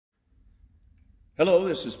Hello,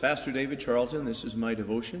 this is Pastor David Charlton. This is my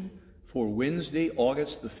devotion for Wednesday,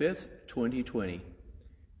 August the 5th, 2020.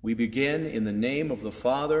 We begin in the name of the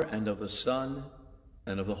Father, and of the Son,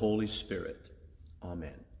 and of the Holy Spirit.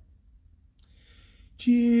 Amen.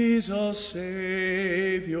 Jesus,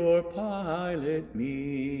 Savior, pilot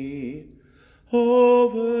me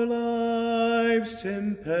over life's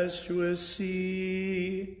tempestuous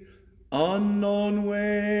sea. Unknown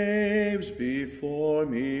waves before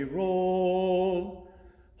me roll,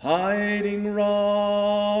 hiding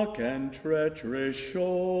rock and treacherous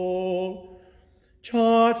shoal.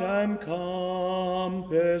 Chart and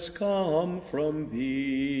compass come from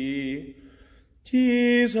thee.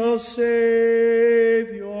 Jesus,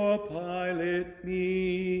 Savior, pilot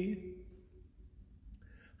me.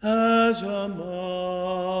 As a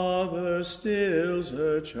mother stills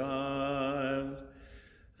her child,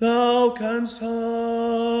 Thou canst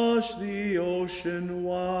hush the ocean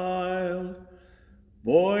wild.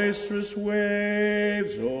 Boisterous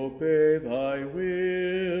waves obey thy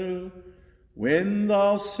will, when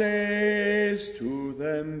thou sayest to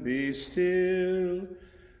them, be still.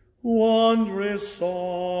 Wondrous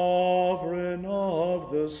sovereign of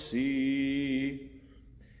the sea,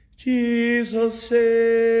 Jesus,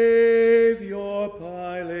 Savior,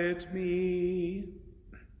 pilot me.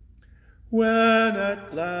 When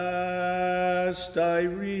at last I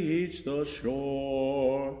reach the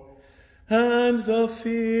shore, and the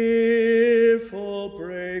fearful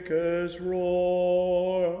breakers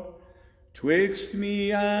roar, twixt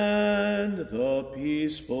me and the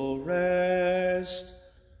peaceful rest,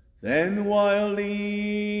 then while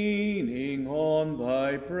leaning on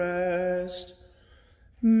thy breast,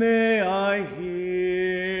 may I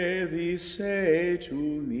hear thee say to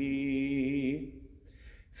me,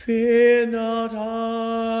 fear not,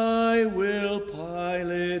 I will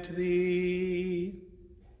pilot thee.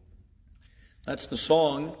 That's the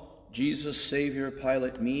song, Jesus, Savior,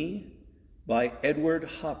 Pilot Me, by Edward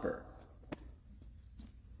Hopper.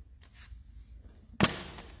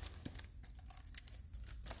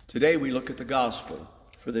 Today we look at the gospel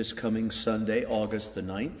for this coming Sunday, August the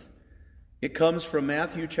 9th. It comes from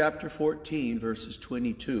Matthew chapter 14, verses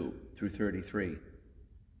 22 through 33.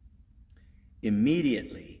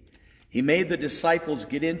 Immediately, he made the disciples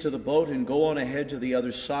get into the boat and go on ahead to the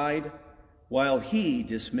other side, while he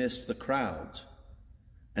dismissed the crowds.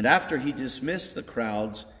 And after he dismissed the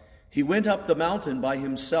crowds, he went up the mountain by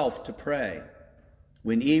himself to pray.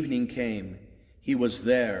 When evening came, he was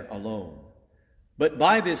there alone. But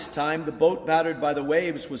by this time, the boat, battered by the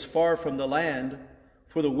waves, was far from the land,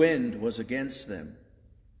 for the wind was against them.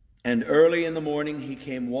 And early in the morning, he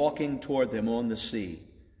came walking toward them on the sea.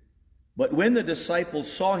 But when the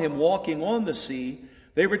disciples saw him walking on the sea,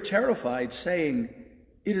 they were terrified, saying,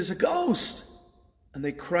 "It is a ghost!" And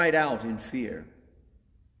they cried out in fear.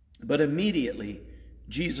 But immediately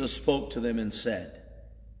Jesus spoke to them and said,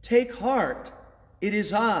 "Take heart, it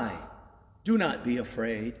is I. Do not be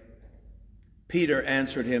afraid." Peter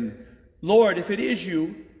answered him, "Lord, if it is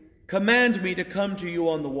you, command me to come to you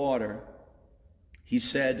on the water." He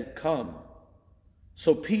said, "Come."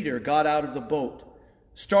 So Peter got out of the boat,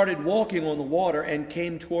 started walking on the water, and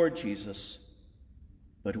came toward Jesus.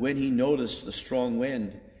 But when he noticed the strong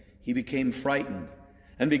wind, he became frightened,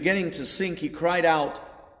 and beginning to sink, he cried out,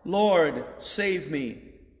 "Lord, save me."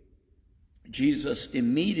 Jesus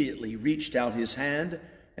immediately reached out his hand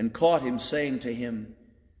and caught him, saying to him,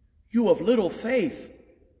 "You of little faith,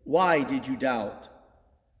 why did you doubt?"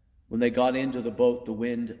 When they got into the boat, the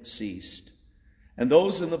wind ceased, and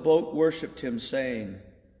those in the boat worshiped him, saying,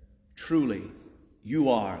 "Truly, you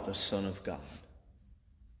are the Son of God."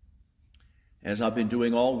 As I've been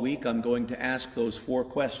doing all week, I'm going to ask those four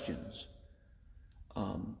questions.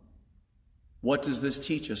 What does this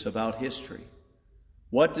teach us about history?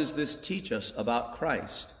 What does this teach us about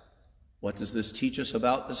Christ? What does this teach us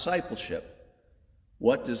about discipleship?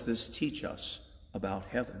 What does this teach us about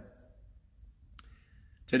heaven?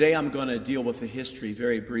 Today I'm going to deal with the history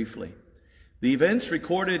very briefly. The events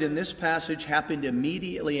recorded in this passage happened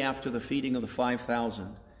immediately after the feeding of the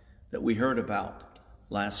 5,000 that we heard about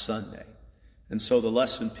last Sunday. And so the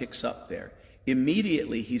lesson picks up there.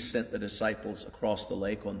 Immediately he sent the disciples across the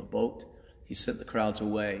lake on the boat. He sent the crowds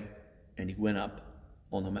away, and he went up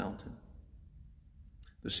on the mountain.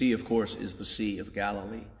 The sea, of course, is the Sea of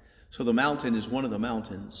Galilee. So the mountain is one of the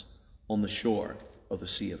mountains on the shore of the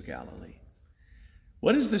Sea of Galilee.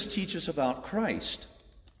 What does this teach us about Christ?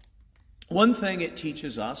 One thing it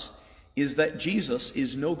teaches us is that Jesus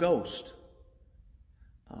is no ghost.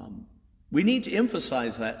 We need to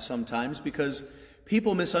emphasize that sometimes because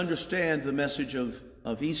people misunderstand the message of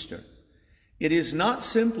Easter. It is not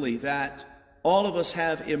simply that all of us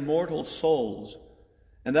have immortal souls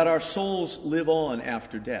and that our souls live on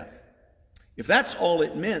after death. If that's all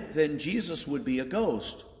it meant, then Jesus would be a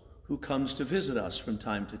ghost who comes to visit us from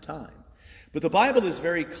time to time. But the Bible is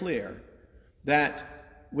very clear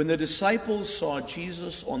that when the disciples saw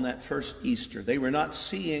Jesus on that first Easter, they were not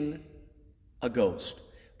seeing a ghost.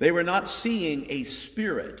 They were not seeing a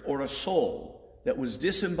spirit or a soul that was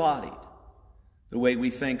disembodied the way we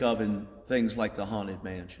think of in things like the Haunted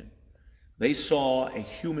Mansion. They saw a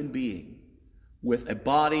human being with a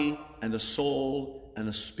body and a soul and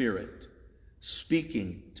a spirit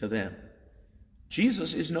speaking to them.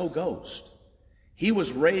 Jesus is no ghost. He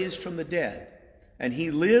was raised from the dead, and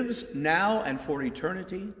he lives now and for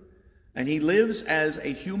eternity, and he lives as a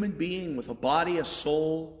human being with a body, a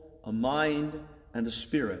soul, a mind, and a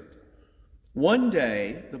spirit. One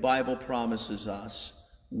day, the Bible promises us,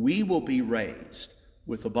 we will be raised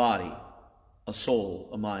with a body, a soul,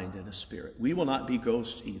 a mind, and a spirit. We will not be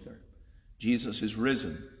ghosts either. Jesus is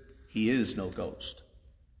risen. He is no ghost.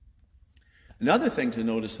 Another thing to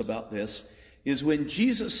notice about this is when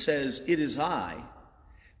Jesus says, "It is I,"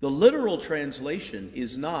 the literal translation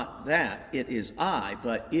is not that it is I,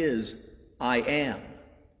 but is I am.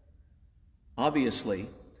 Obviously,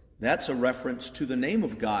 that's a reference to the name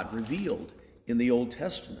of God revealed in the Old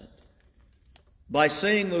Testament. By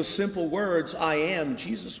saying those simple words, I am,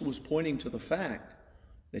 Jesus was pointing to the fact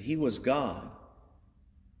that he was God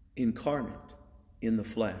incarnate in the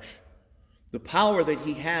flesh. The power that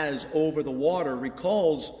he has over the water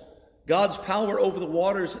recalls God's power over the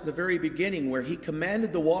waters at the very beginning, where he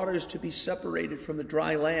commanded the waters to be separated from the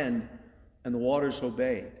dry land, and the waters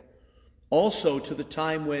obeyed. Also to the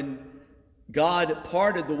time when God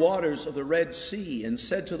parted the waters of the Red Sea and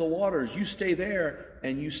said to the waters, "You stay there,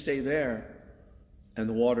 and you stay there," and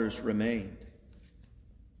the waters remained.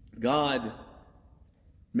 God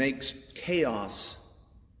makes chaos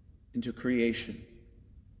into creation.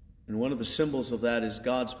 And one of the symbols of that is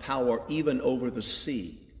God's power even over the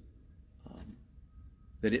sea,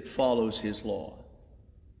 that it follows his law.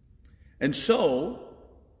 And so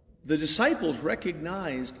the disciples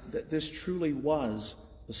recognized that this truly was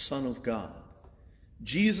the Son of God.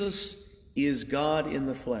 Jesus is God in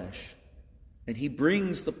the flesh, and he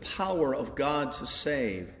brings the power of God to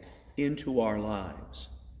save into our lives.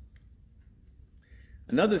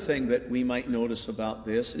 Another thing that we might notice about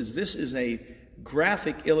this is a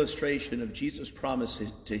graphic illustration of Jesus' promise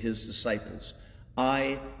to his disciples.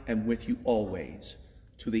 I am with you always,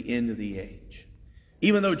 to the end of the age.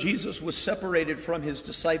 Even though Jesus was separated from his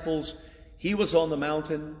disciples, he was on the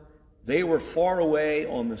mountain, they were far away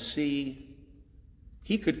on the sea,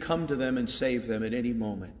 he could come to them and save them at any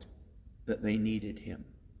moment that they needed him.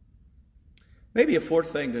 Maybe a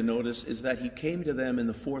fourth thing to notice is that he came to them in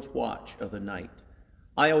the fourth watch of the night.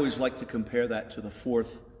 I always like to compare that to the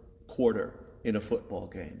fourth quarter in a football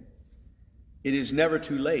game. It is never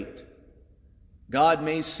too late. God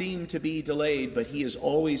may seem to be delayed, but he is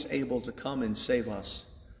always able to come and save us,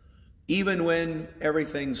 even when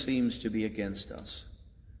everything seems to be against us.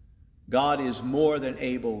 God is more than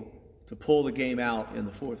able to pull the game out in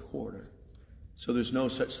the fourth quarter. So there's no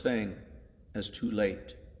such thing as too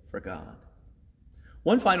late for God.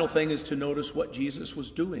 One final thing is to notice what Jesus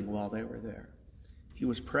was doing while they were there. He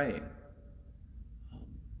was praying.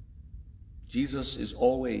 Jesus is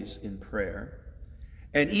always in prayer.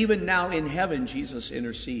 And even now in heaven, Jesus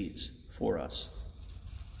intercedes for us.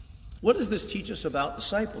 What does this teach us about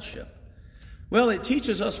discipleship? Well, it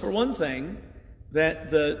teaches us, for one thing, that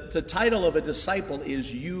the title of a disciple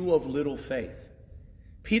is "You of Little Faith."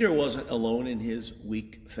 Peter wasn't alone in his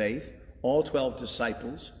weak faith. All 12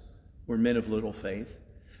 disciples were men of little faith.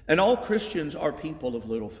 And all Christians are people of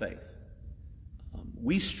little faith.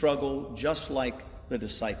 We struggle just like the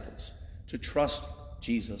disciples to trust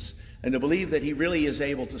Jesus and to believe that he really is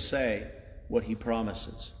able to say what he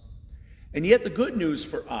promises. And yet the good news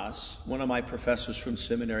for us, one of my professors from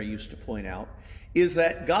seminary used to point out, is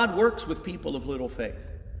that God works with people of little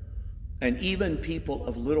faith. And even people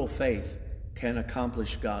of little faith can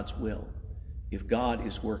accomplish God's will if God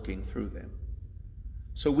is working through them.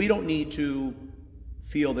 So we don't need to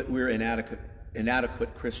feel that we're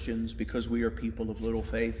inadequate Christians because we are people of little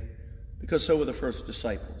faith, because so were the first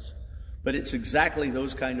disciples. But it's exactly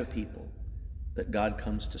those kind of people that God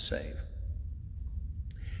comes to save.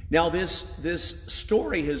 Now, this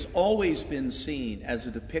story has always been seen as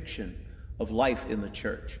a depiction of life in the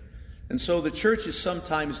church. And so the church is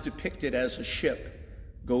sometimes depicted as a ship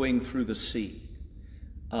going through the sea.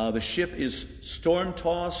 The ship is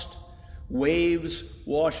storm-tossed, waves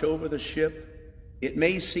wash over the ship. It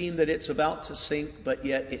may seem that it's about to sink, but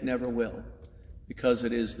yet it never will, because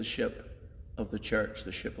it is the ship of the church,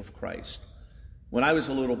 the ship of Christ. When I was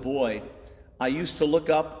a little boy, I used to look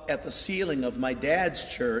up at the ceiling of my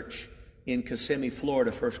dad's church in Kissimmee,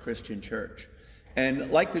 Florida, First Christian Church.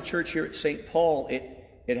 And like the church here at St. Paul,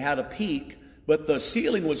 it had a peak, but the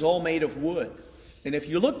ceiling was all made of wood. And if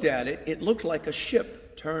you looked at it, it looked like a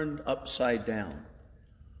ship turned upside down.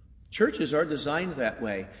 Churches are designed that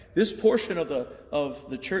way. This portion of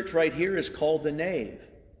the church right here is called the nave.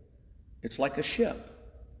 It's like a ship.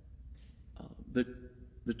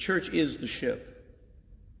 The church is the ship.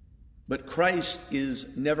 But Christ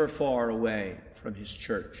is never far away from his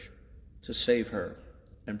church to save her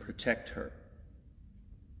and protect her,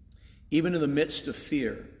 even in the midst of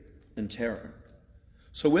fear and terror.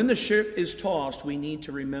 So when the ship is tossed, we need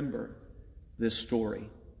to remember this story.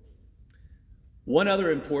 One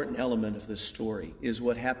other important element of this story is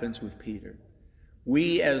what happens with Peter.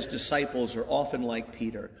 We as disciples are often like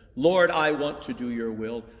Peter. Lord, I want to do your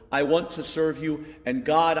will. I want to serve you, and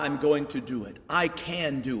God, I'm going to do it. I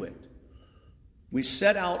can do it. We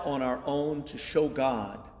set out on our own to show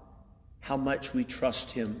God how much we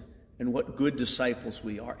trust him and what good disciples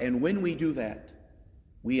we are. And when we do that,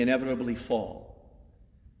 we inevitably fall.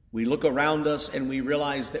 We look around us and we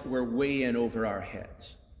realize that we're way in over our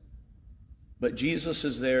heads. But Jesus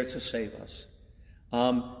is there to save us.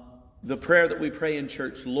 The prayer that we pray in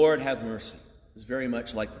church, Lord, have mercy, is very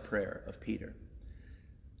much like the prayer of Peter.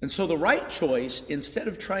 And so the right choice, instead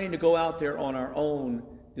of trying to go out there on our own,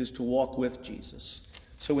 is to walk with Jesus.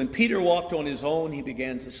 So when Peter walked on his own, he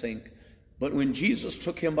began to sink. But when Jesus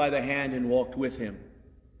took him by the hand and walked with him,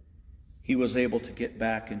 he was able to get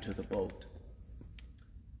back into the boat.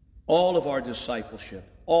 All of our discipleship,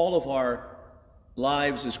 all of our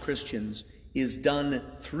lives as Christians is done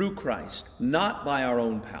through Christ, not by our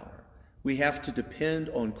own power. We have to depend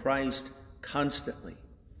on Christ constantly.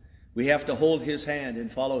 We have to hold his hand and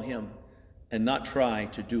follow him and not try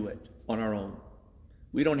to do it on our own.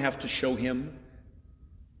 We don't have to show him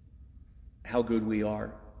how good we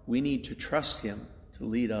are. We need to trust him to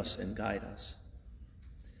lead us and guide us.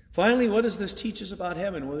 Finally, what does this teach us about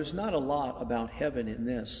heaven? Well, there's not a lot about heaven in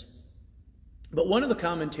this. But one of the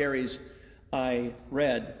commentaries I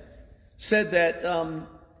read said that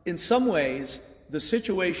in some ways, the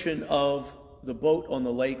situation of the boat on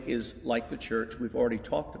the lake is like the church. We've already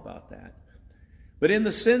talked about that. But in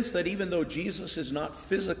the sense that even though Jesus is not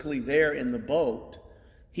physically there in the boat,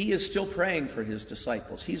 he is still praying for his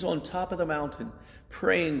disciples. He's on top of the mountain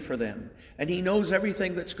praying for them. And he knows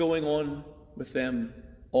everything that's going on with them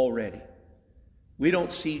already. We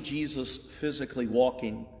don't see Jesus physically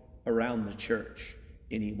walking around the church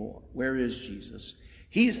anymore. Where is Jesus?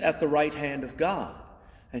 He's at the right hand of God,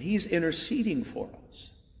 and he's interceding for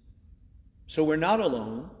us. So we're not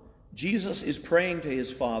alone. Jesus is praying to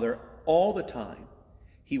his Father all the time.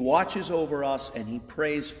 He watches over us and he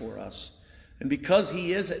prays for us. And because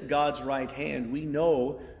he is at God's right hand, we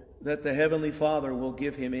know that the Heavenly Father will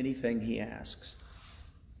give him anything he asks.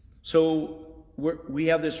 So we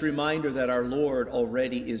have this reminder that our Lord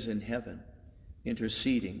already is in heaven,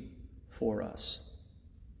 interceding for us.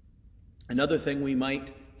 Another thing we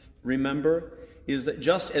might remember is that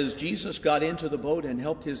just as Jesus got into the boat and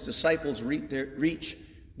helped his disciples reach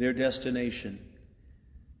their destination,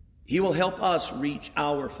 he will help us reach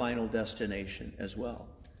our final destination as well.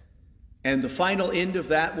 And the final end of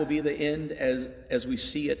that will be the end as we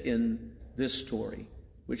see it in this story,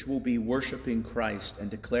 which will be worshiping Christ and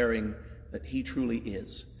declaring that he truly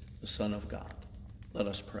is the Son of God. Let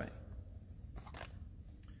us pray.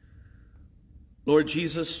 Lord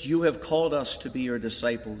Jesus, you have called us to be your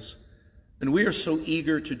disciples, and we are so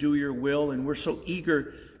eager to do your will, and we're so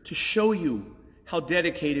eager to show you how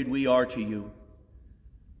dedicated we are to you.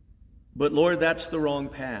 But Lord, that's the wrong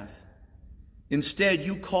path. Instead,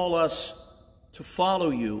 you call us to follow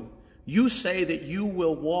you. You say that you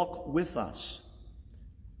will walk with us.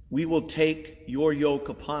 We will take your yoke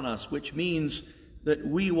upon us, which means that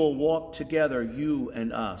we will walk together, you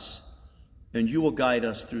and us, and you will guide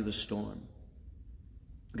us through the storm.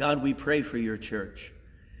 God, we pray for your church.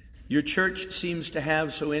 Your church seems to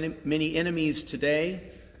have so many enemies today,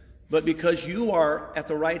 but because you are at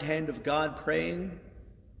the right hand of God praying,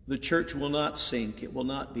 the church will not sink. It will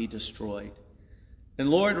not be destroyed. And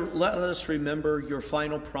Lord, let us remember your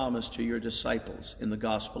final promise to your disciples in the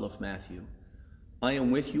Gospel of Matthew. I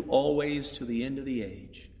am with you always to the end of the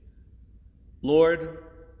age. Lord,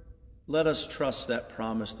 let us trust that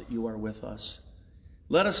promise that you are with us.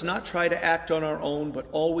 Let us not try to act on our own, but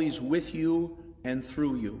always with you and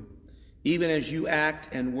through you, even as you act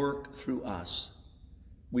and work through us.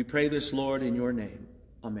 We pray this, Lord, in your name.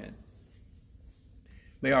 Amen.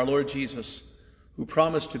 May our Lord Jesus, who who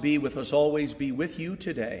promised to be with us always, be with you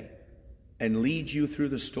today and lead you through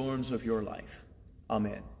the storms of your life.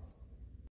 Amen.